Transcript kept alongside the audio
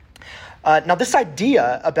Now, this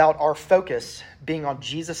idea about our focus being on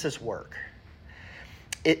Jesus' work,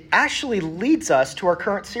 it actually leads us to our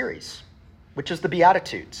current series, which is the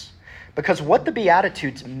Beatitudes. Because what the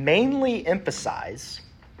Beatitudes mainly emphasize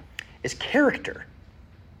is character.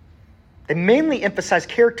 They mainly emphasize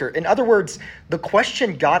character. In other words, the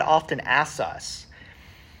question God often asks us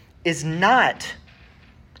is not,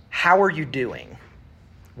 how are you doing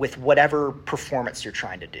with whatever performance you're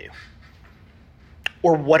trying to do?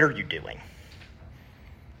 Or what are you doing?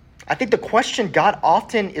 I think the question God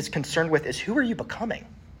often is concerned with is, who are you becoming?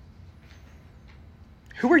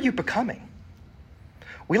 Who are you becoming?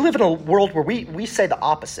 We live in a world where we say the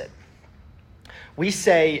opposite. We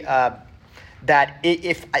say that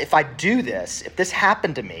if I do this, if this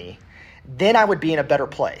happened to me, then I would be in a better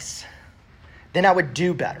place. Then I would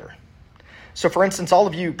do better. So for instance, all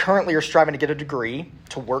of you currently are striving to get a degree,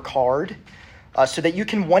 to work hard, so that you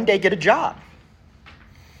can one day get a job.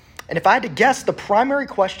 And if I had to guess, the primary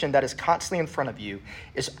question that is constantly in front of you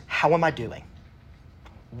is, how am I doing?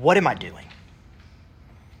 What am I doing?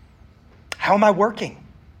 How am I working?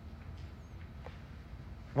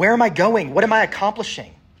 Where am I going? What am I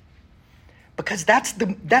accomplishing? Because that's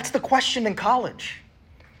the question in college.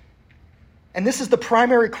 And this is the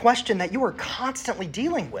primary question that you are constantly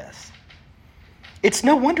dealing with. It's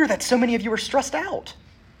no wonder that so many of you are stressed out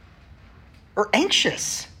or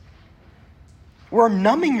anxious or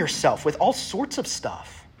numbing yourself with all sorts of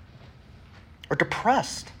stuff or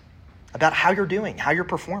depressed about how you're doing, how you're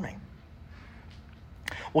performing.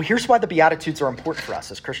 Well, here's why the Beatitudes are important for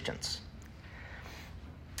us as Christians.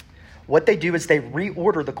 What they do is they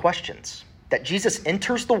reorder the questions. That Jesus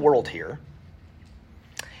enters the world here,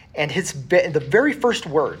 and the very first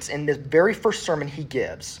words in the very first sermon he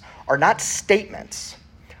gives are not statements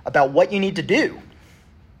about what you need to do.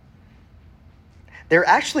 They're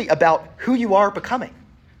actually about who you are becoming.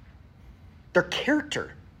 Their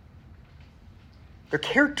character. Their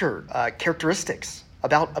characteristics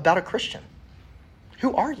about a Christian.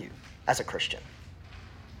 Who are you as a Christian?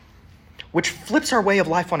 Which flips our way of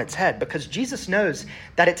life on its head, because Jesus knows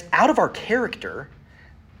that it's out of our character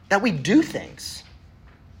that we do things,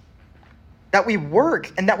 that we work,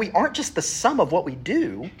 and that we aren't just the sum of what we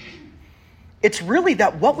do. It's really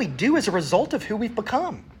that what we do is a result of who we've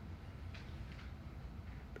become.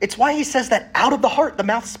 It's why he says that out of the heart, the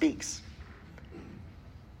mouth speaks.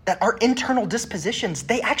 That our internal dispositions,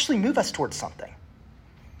 they actually move us towards something.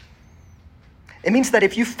 It means that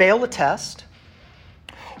if you fail a test,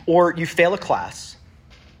 or you fail a class,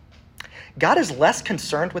 God is less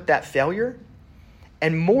concerned with that failure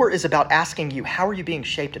and more is about asking you, how are you being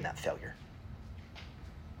shaped in that failure?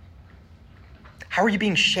 How are you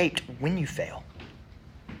being shaped when you fail?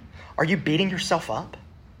 Are you beating yourself up?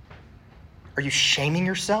 Are you shaming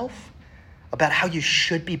yourself about how you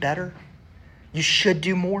should be better? You should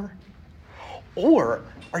do more? Or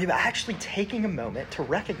are you actually taking a moment to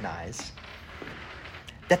recognize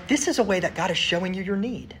that this is a way that God is showing you your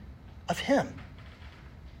need of him?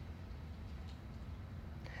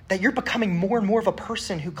 That you're becoming more and more of a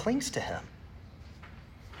person who clings to him.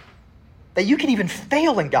 That you can even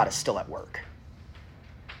fail and God is still at work.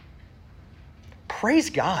 Praise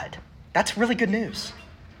God. That's really good news.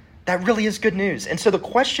 That really is good news. And so the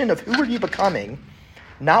question of who are you becoming,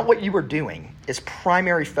 not what you are doing, is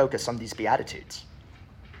primary focus on these Beatitudes.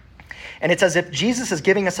 And it's as if Jesus is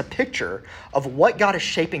giving us a picture of what God is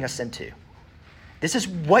shaping us into. This is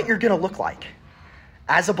what you're going to look like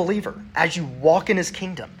as a believer, as you walk in his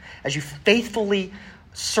kingdom, as you faithfully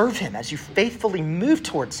serve him, as you faithfully move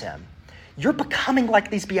towards him. You're becoming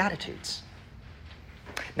like these Beatitudes.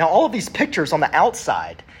 Now, all of these pictures on the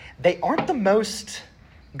outside, they aren't the most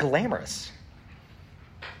glamorous.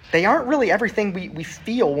 They aren't really everything we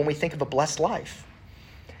feel when we think of a blessed life.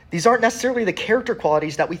 These aren't necessarily the character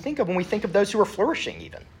qualities that we think of when we think of those who are flourishing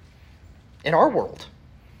even in our world.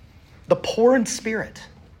 The poor in spirit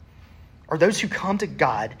are those who come to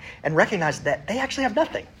God and recognize that they actually have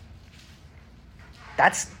nothing.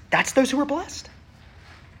 That's those who are blessed.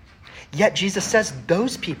 Yet Jesus says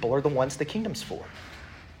those people are the ones the kingdom's for.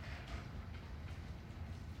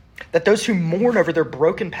 That those who mourn over their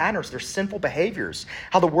broken patterns, their sinful behaviors,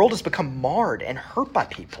 how the world has become marred and hurt by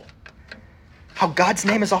people, how God's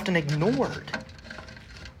name is often ignored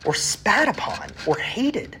or spat upon or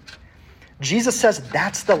hated. Jesus says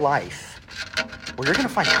that's the life where you're going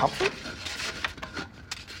to find comfort.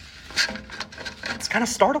 It's kind of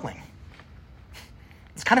startling.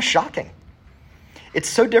 It's kind of shocking. It's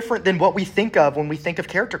so different than what we think of when we think of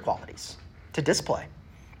character qualities to display.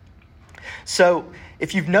 So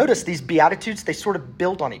if you've noticed, these Beatitudes, they sort of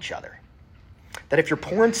build on each other. That if you're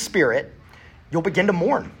poor in spirit, you'll begin to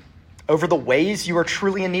mourn over the ways you are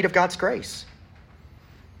truly in need of God's grace.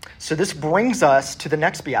 So this brings us to the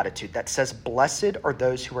next beatitude that says, blessed are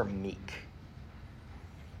those who are meek.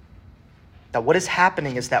 Now, what is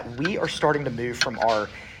happening is that we are starting to move from our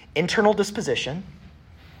internal disposition,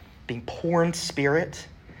 being poor in spirit,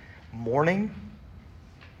 mourning,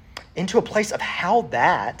 into a place of how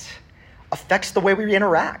that affects the way we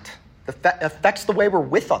interact, affects the way we're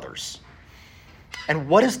with others. And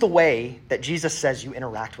what is the way that Jesus says you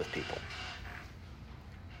interact with people?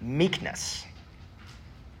 Meekness.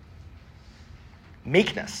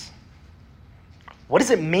 Meekness. What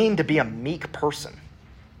does it mean to be a meek person?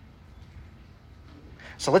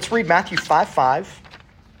 So let's read Matthew 5:5,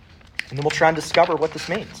 and then we'll try and discover what this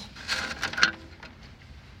means.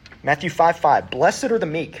 Matthew 5:5, blessed are the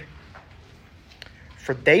meek,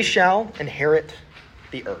 for they shall inherit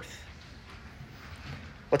the earth.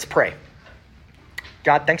 Let's pray.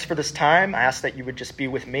 God, thanks for this time. I ask that you would just be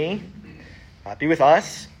with me, be with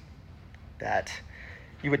us, that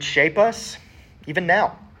you would shape us even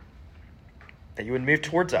now, that you would move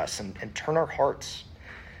towards us and turn our hearts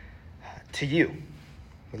to you.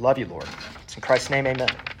 We love you, Lord. It's in Christ's name, amen.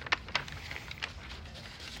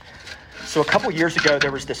 So a couple years ago,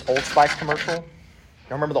 there was this Old Spice commercial. You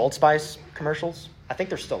remember the Old Spice commercials? I think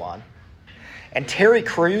they're still on. And Terry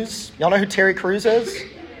Crews, y'all know who Terry Crews is?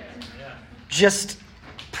 Just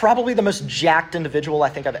probably the most jacked individual I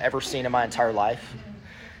think I've ever seen in my entire life.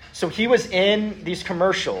 So he was in these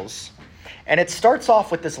commercials, and it starts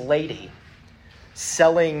off with this lady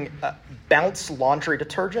selling Bounce laundry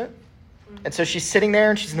detergent. And so she's sitting there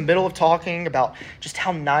and she's in the middle of talking about just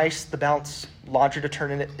how nice the Bounce laundry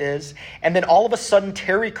detergent is. And then all of a sudden,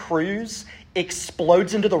 Terry Crews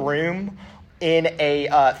explodes into the room in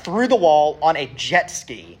through the wall on a jet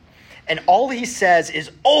ski. And all he says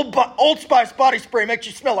is, Old Spice body spray makes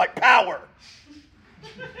you smell like power.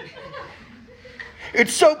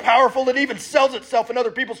 It's so powerful it even sells itself in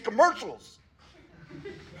other people's commercials.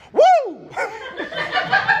 Woo!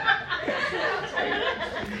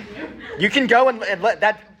 You can go and let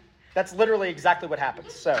that. That's literally exactly what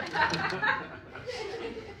happens. So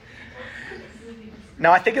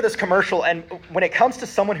now I think of this commercial, and when it comes to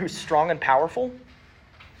someone who's strong and powerful,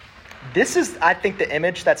 this is, I think, the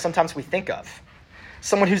image that sometimes we think of.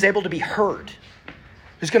 Someone who's able to be heard,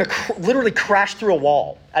 who's going to literally crash through a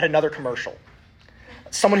wall at another commercial.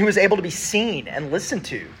 Someone who is able to be seen and listened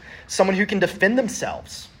to. Someone who can defend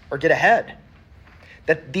themselves or get ahead.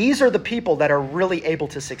 That these are the people that are really able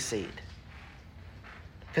to succeed.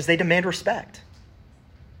 Because they demand respect.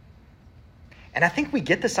 And I think we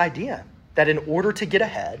get this idea that in order to get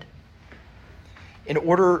ahead, in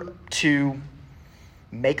order to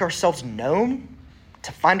make ourselves known,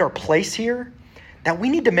 to find our place here, that we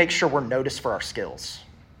need to make sure we're noticed for our skills.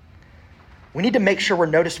 We need to make sure we're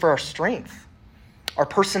noticed for our strength, our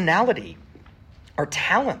personality, our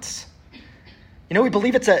talents. You know, we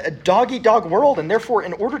believe it's a dog-eat-dog world, and therefore,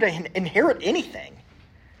 in order to inherit anything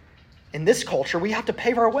in this culture, we have to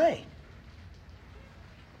pave our way.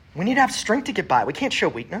 We need to have strength to get by. We can't show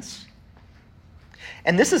weakness.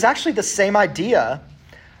 And this is actually the same idea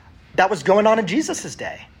that was going on in Jesus'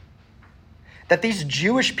 day. That these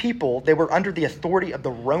Jewish people, they were under the authority of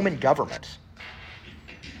the Roman government.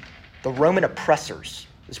 The Roman oppressors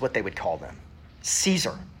is what they would call them.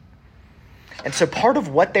 Caesar. And so part of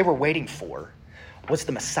what they were waiting for was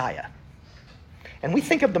the Messiah. And we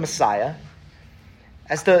think of the Messiah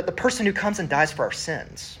as the person who comes and dies for our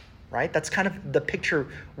sins, right? That's kind of the picture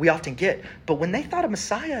we often get. But when they thought of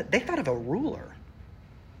Messiah, they thought of a ruler.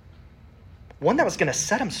 One that was going to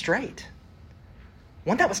set them straight.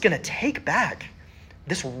 One that was going to take back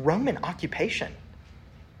this Roman occupation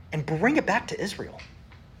and bring it back to Israel.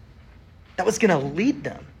 That was going to lead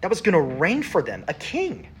them. That was going to reign for them. A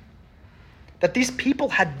king. That these people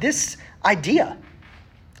had this idea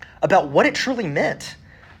about what it truly meant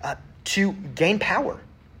to gain power.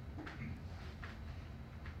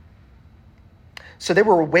 So they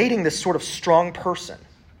were awaiting this sort of strong person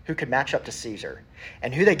who could match up to Caesar.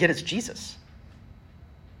 And who they get is Jesus.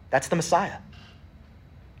 That's the Messiah.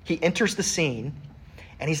 He enters the scene,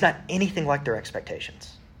 and he's not anything like their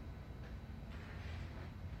expectations.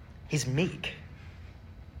 He's meek.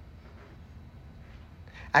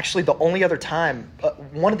 Actually, the only other time,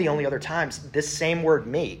 one of the only other times, this same word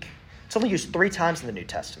meek, it's only used 3 times in the New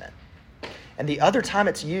Testament. And the other time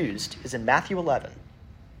it's used is in Matthew 11,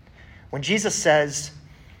 when Jesus says,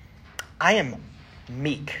 I am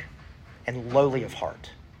meek and lowly of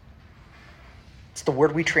heart. It's the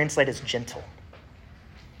word we translate as gentle.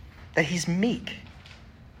 That he's meek.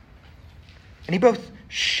 And he both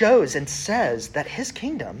shows and says that his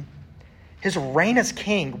kingdom his reign as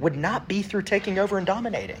king would not be through taking over and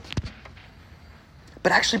dominating,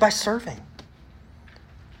 but actually by serving,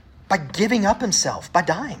 by giving up himself, by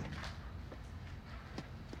dying.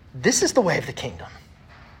 This is the way of the kingdom.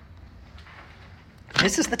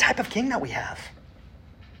 This is the type of king that we have.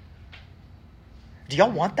 Do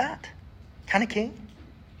y'all want that kind of king?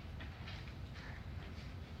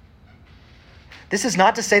 This is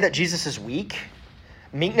not to say that Jesus is weak.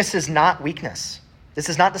 Meekness is not weakness. This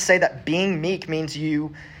is not to say that being meek means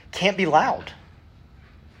you can't be loud,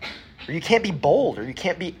 or you can't be bold, or you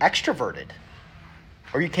can't be extroverted,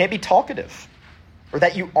 or you can't be talkative, or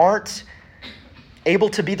that you aren't able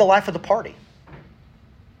to be the life of the party.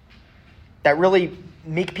 That really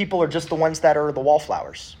meek people are just the ones that are the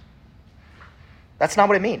wallflowers. That's not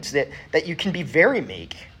what it means. That you can be very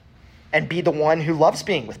meek and be the one who loves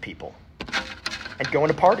being with people and going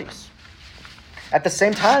to parties. At the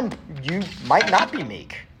same time, you might not be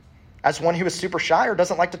meek as one who is super shy or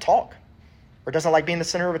doesn't like to talk or doesn't like being the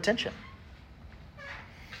center of attention.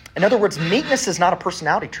 In other words, meekness is not a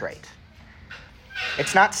personality trait.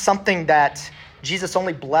 It's not something that Jesus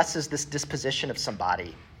only blesses this disposition of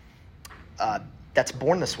somebody that's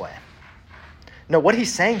born this way. No, what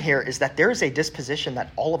he's saying here is that there is a disposition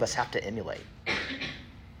that all of us have to emulate,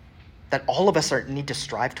 that all of us need to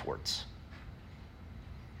strive towards.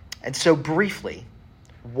 And so briefly,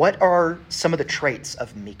 what are some of the traits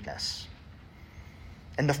of meekness?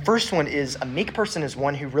 And the first one is a meek person is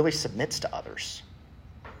one who really submits to others.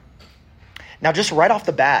 Now, just right off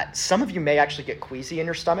the bat, some of you may actually get queasy in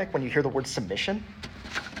your stomach when you hear the word submission.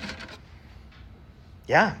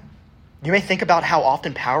 Yeah. You may think about how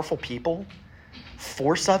often powerful people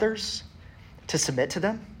force others to submit to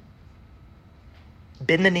them.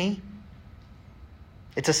 Bend the knee.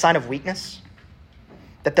 It's a sign of weakness.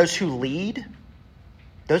 That those who lead,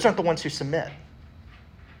 those aren't the ones who submit.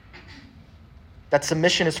 That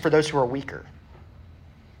submission is for those who are weaker.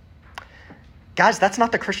 Guys, that's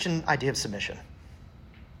not the Christian idea of submission.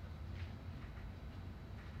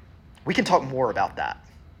 We can talk more about that,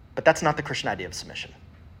 but that's not the Christian idea of submission.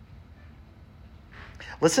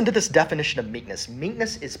 Listen to this definition of meekness.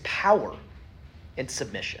 Meekness is power in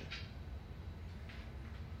submission.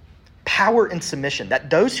 Power in submission.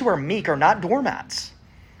 That those who are meek are not doormats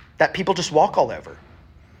that people just walk all over.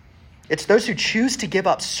 It's those who choose to give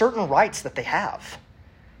up certain rights that they have.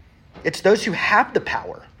 It's those who have the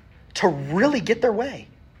power to really get their way,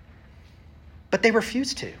 but they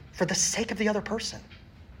refuse to for the sake of the other person,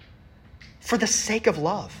 for the sake of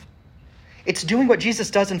love. It's doing what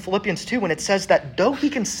Jesus does in Philippians 2 when it says that though he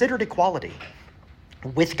considered equality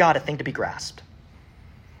with God a thing to be grasped.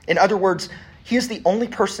 In other words, he is the only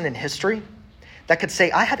person in history that could say,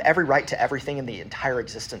 I have every right to everything in the entire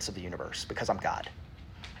existence of the universe because I'm God.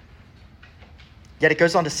 Yet it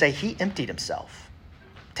goes on to say he emptied himself,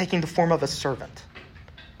 taking the form of a servant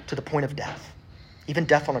to the point of death, even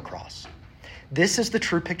death on a cross. This is the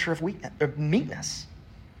true picture of meekness.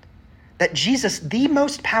 That Jesus, the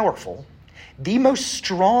most powerful, the most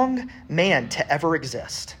strong man to ever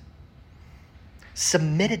exist,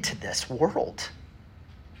 submitted to this world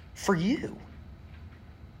for you.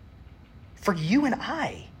 For you and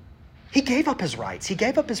I. He gave up his rights. He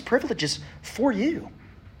gave up his privileges for you.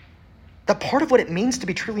 The part of what it means to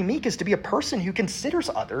be truly meek is to be a person who considers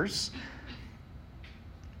others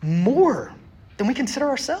more than we consider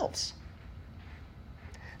ourselves.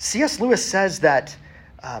 C.S. Lewis says that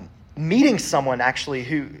meeting someone actually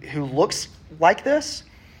who looks like this,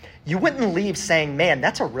 you wouldn't leave saying, man,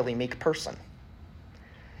 that's a really meek person.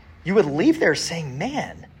 You would leave there saying,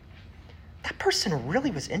 man, that person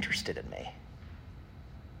really was interested in me.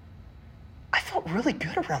 I felt really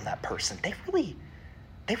good around that person. They really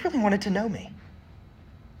wanted to know me.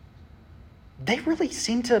 They really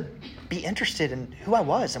seemed to be interested in who I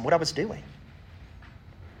was and what I was doing.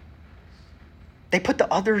 They put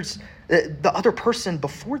the other person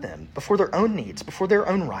before them, before their own needs, before their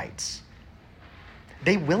own rights.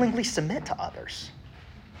 They willingly submit to others.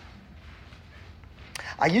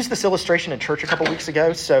 I used this illustration in church a couple weeks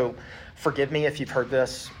ago, so forgive me if you've heard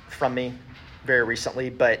this from me very recently,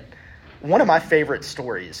 but one of my favorite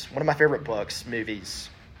stories, one of my favorite books, movies,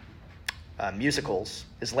 musicals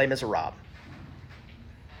is Les Miserables.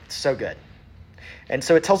 It's so good. And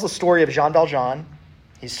so it tells the story of Jean Valjean.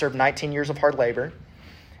 He's served 19 years of hard labor,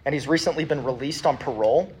 and he's recently been released on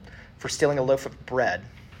parole for stealing a loaf of bread.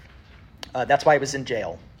 That's why he was in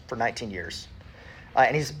jail for 19 years.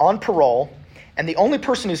 And he's on parole, and the only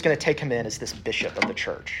person who's going to take him in is this bishop of the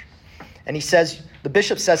church. And the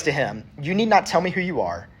bishop says to him, you need not tell me who you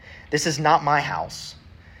are. This is not my house.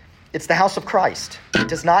 It's the house of Christ. He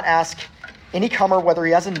does not ask any comer whether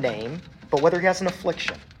he has a name but whether he has an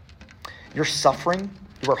affliction. You're suffering,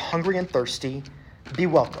 you are hungry and thirsty, be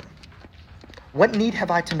welcome. What need have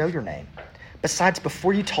I to know your name? Besides,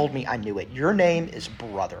 before you told me, I knew it. Your name is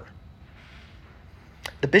brother.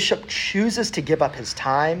 The bishop chooses to give up his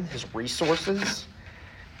time, his resources,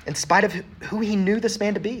 in spite of who he knew this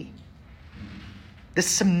man to be. This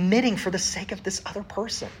submitting for the sake of this other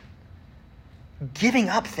person. Giving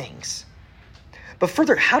up things. But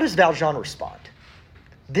further, how does Valjean respond?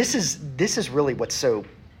 This is really what's so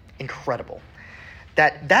incredible.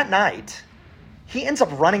 That night, he ends up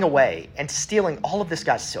running away and stealing all of this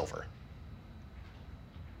guy's silver.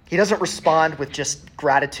 He doesn't respond with just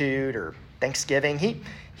gratitude or thanksgiving. He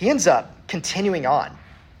ends up continuing on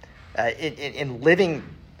in living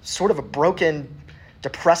sort of a broken,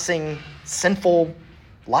 depressing, sinful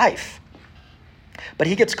life. But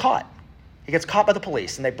he gets caught. He gets caught by the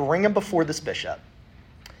police, and they bring him before this bishop.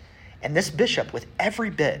 And this bishop, with every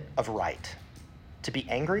bit of right to be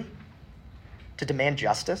angry, to demand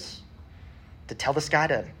justice, to tell this guy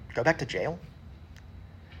to go back to jail,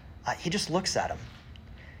 he just looks at him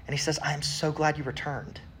and he says, I am so glad you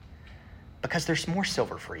returned because there's more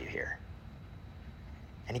silver for you here.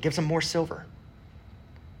 And he gives him more silver.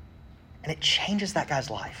 And it changes that guy's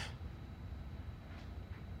life.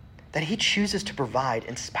 That he chooses to provide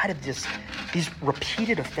in spite of these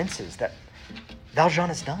repeated offenses that Valjean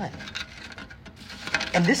has done.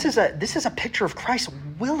 And this is a picture of Christ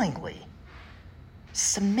willingly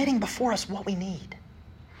submitting before us what we need.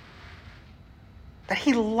 That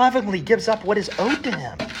he lovingly gives up what is owed to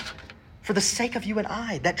him for the sake of you and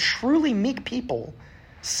I. That truly meek people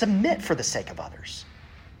submit for the sake of others.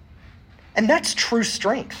 And that's true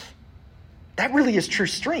strength. That really is true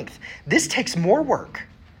strength. This takes more work.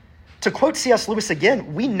 To quote C.S. Lewis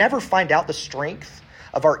again, we never find out the strength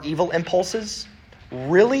of our evil impulses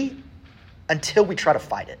really until we try to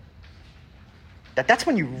fight it. That's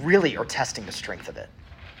when you really are testing the strength of it.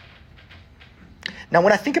 Now,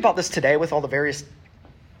 when I think about this today with all the various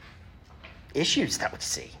issues that we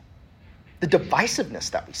see, the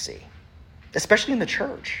divisiveness that we see, especially in the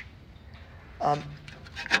church,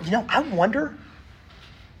 I wonder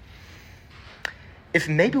if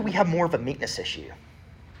maybe we have more of a meekness issue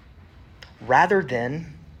rather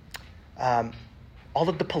than all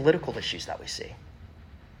of the political issues that we see.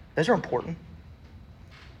 Those are important.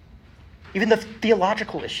 Even the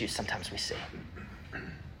theological issues sometimes we see.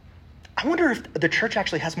 I wonder if the church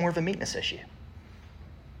actually has more of a meekness issue.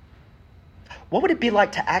 What would it be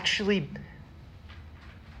like to actually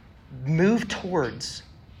move towards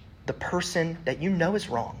the person that you know is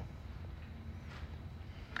wrong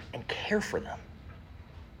and care for them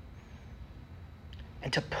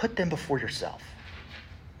and to put them before yourself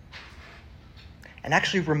and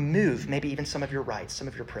actually remove maybe even some of your rights, some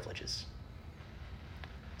of your privileges?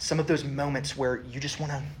 Some of those moments where you just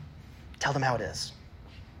want to tell them how it is.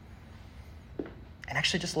 And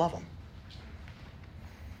actually just love them.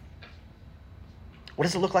 What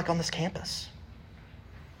does it look like on this campus?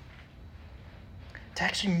 To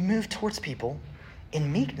actually move towards people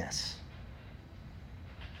in meekness.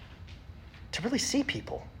 To really see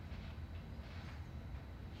people.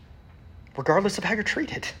 Regardless of how you're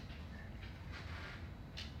treated.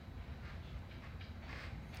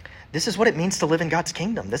 This is what it means to live in God's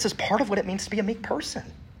kingdom. This is part of what it means to be a meek person.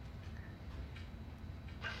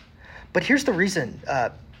 But here's the reason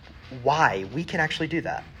why we can actually do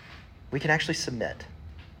that. We can actually submit.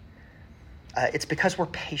 It's because we're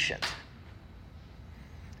patient.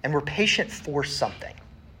 And we're patient for something.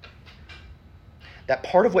 That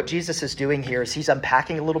part of what Jesus is doing here is he's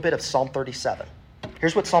unpacking a little bit of Psalm 37.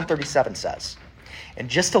 Here's what Psalm 37 says. In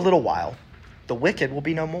just a little while, the wicked will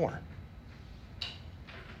be no more.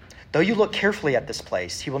 Though you look carefully at this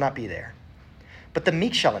place, he will not be there. But the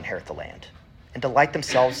meek shall inherit the land and delight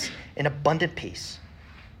themselves in abundant peace.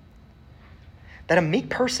 That a meek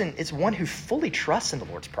person is one who fully trusts in the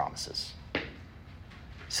Lord's promises.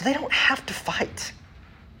 So they don't have to fight.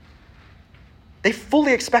 They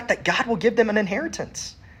fully expect that God will give them an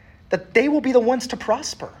inheritance, that they will be the ones to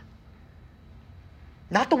prosper.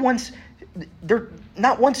 They're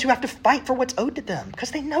not ones who have to fight for what's owed to them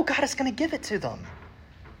because they know God is going to give it to them.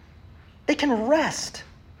 They can rest.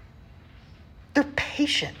 They're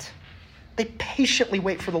patient. They patiently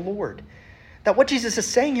wait for the Lord. That what Jesus is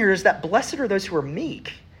saying here is that blessed are those who are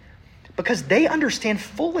meek because they understand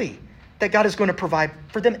fully that God is going to provide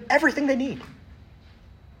for them everything they need.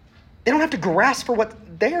 They don't have to grasp for what's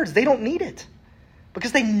theirs. They don't need it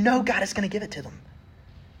because they know God is going to give it to them.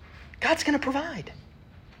 God's going to provide.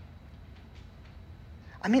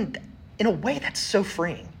 I mean, in a way, that's so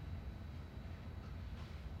freeing.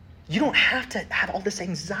 You don't have to have all this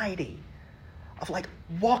anxiety of like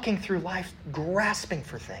walking through life, grasping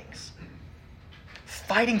for things,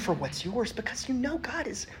 fighting for what's yours because you know God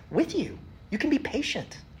is with you. You can be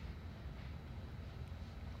patient.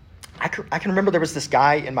 I can remember there was this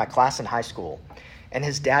guy in my class in high school, and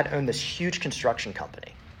his dad owned this huge construction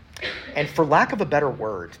company. And for lack of a better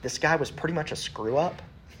word, this guy was pretty much a screw up.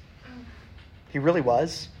 He really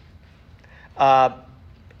was.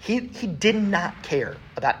 He did not care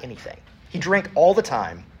about anything. He drank all the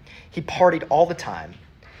time. He partied all the time.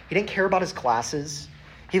 He didn't care about his classes.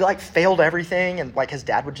 He failed everything, and his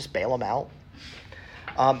dad would just bail him out.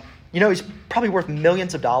 He's probably worth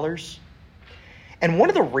millions of dollars. And one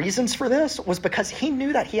of the reasons for this was because he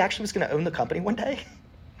knew that he actually was going to own the company one day.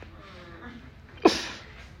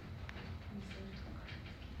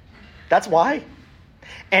 That's why.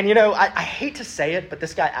 And, I hate to say it, but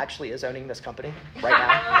this guy actually is owning this company right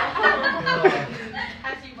now.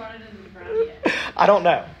 Has he brought it into the ground yet? I don't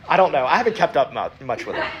know. I haven't kept up much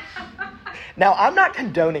with him. Now, I'm not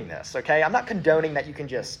condoning this, okay? I'm not condoning that you can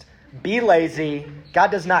just be lazy.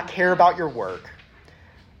 God does not care about your work.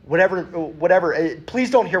 Whatever. Please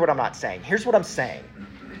don't hear what I'm not saying. Here's what I'm saying.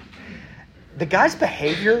 The guy's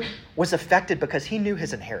behavior was affected because he knew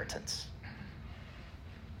his inheritance.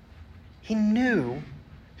 He knew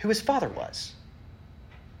who his father was.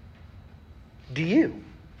 Do you?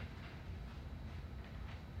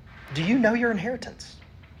 Do you know your inheritance?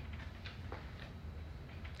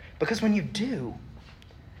 Because when you do,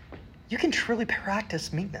 you can truly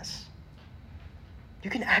practice meekness. You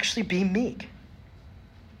can actually be meek.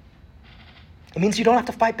 It means you don't have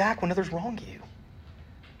to fight back when others wrong you.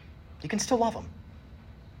 You can still love them.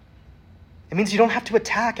 It means you don't have to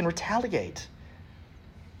attack and retaliate.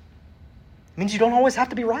 It means you don't always have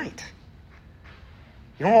to be right.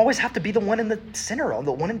 You don't always have to be the one in the center, or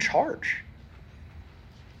the one in charge.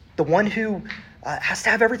 The one who has to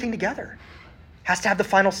have everything together, has to have the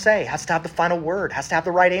final say, has to have the final word, has to have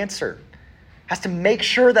the right answer, has to make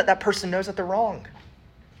sure that that person knows that they're wrong.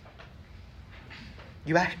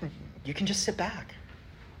 You can just sit back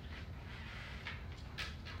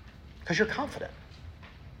because you're confident.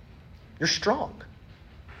 You're strong.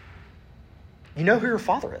 You know who your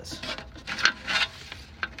father is.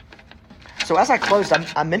 So as I closed,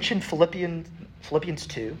 I mentioned Philippians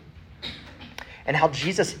 2 and how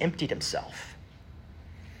Jesus emptied himself.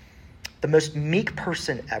 The most meek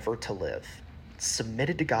person ever to live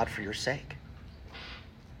submitted to God for your sake.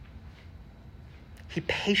 He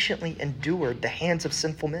patiently endured the hands of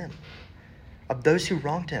sinful men, of those who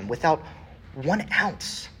wronged him, without 1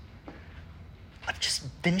 ounce of just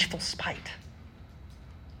vengeful spite.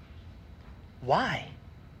 Why?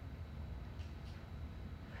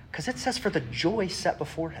 Because it says, for the joy set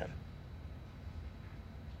before him.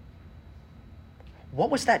 What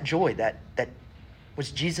was that joy that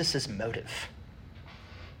was Jesus' motive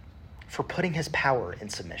for putting his power in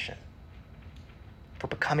submission, for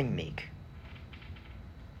becoming meek?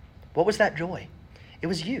 What was that joy? It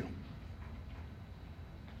was you.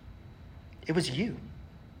 It was you.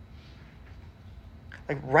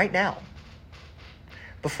 Right now,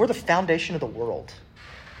 before the foundation of the world,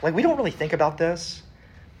 we don't really think about this,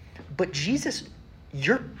 but Jesus,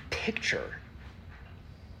 your picture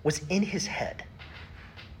was in his head,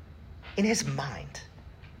 in his mind,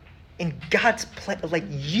 in God's plan.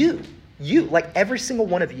 You, every single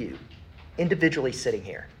one of you, individually sitting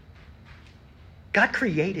here. God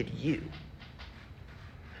created you.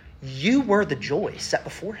 You were the joy set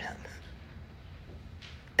before him.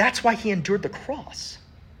 That's why he endured the cross.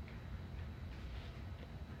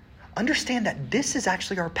 Understand that this is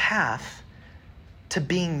actually our path to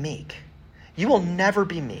being meek. You will never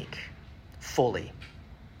be meek fully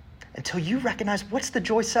until you recognize what's the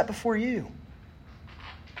joy set before you.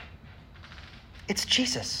 It's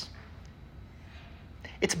Jesus.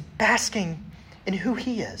 It's basking in who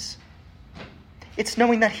he is. It's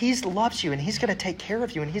knowing that he loves you and he's going to take care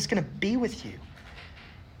of you and he's going to be with you.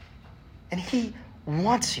 And he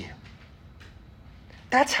wants you.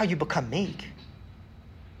 That's how you become meek.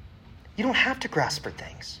 You don't have to grasp for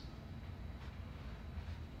things.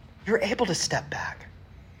 You're able to step back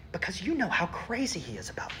because you know how crazy he is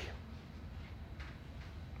about you.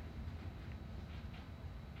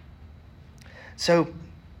 So,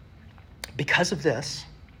 because of this,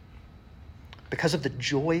 because of the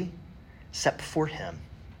joy set before him,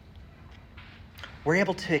 we're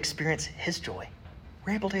able to experience his joy.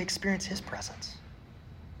 We're able to experience his presence.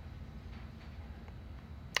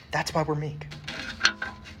 That's why we're meek.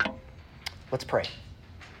 Let's pray.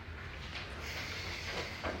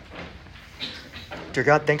 Dear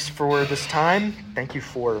God, thanks for this time. Thank you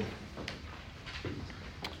for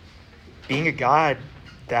being a God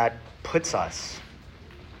that puts us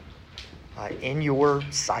in your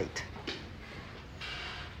sight,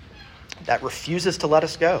 that refuses to let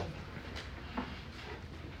us go,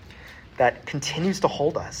 that continues to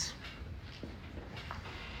hold us,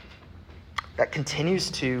 that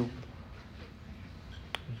continues to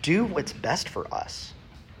do what's best for us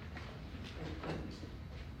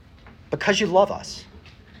because you love us.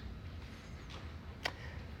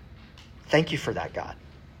 Thank you for that, God.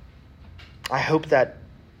 I hope that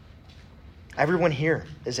everyone here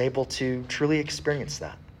is able to truly experience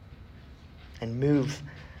that and move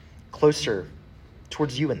closer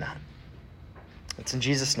towards you in that. It's in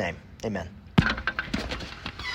Jesus' name. Amen.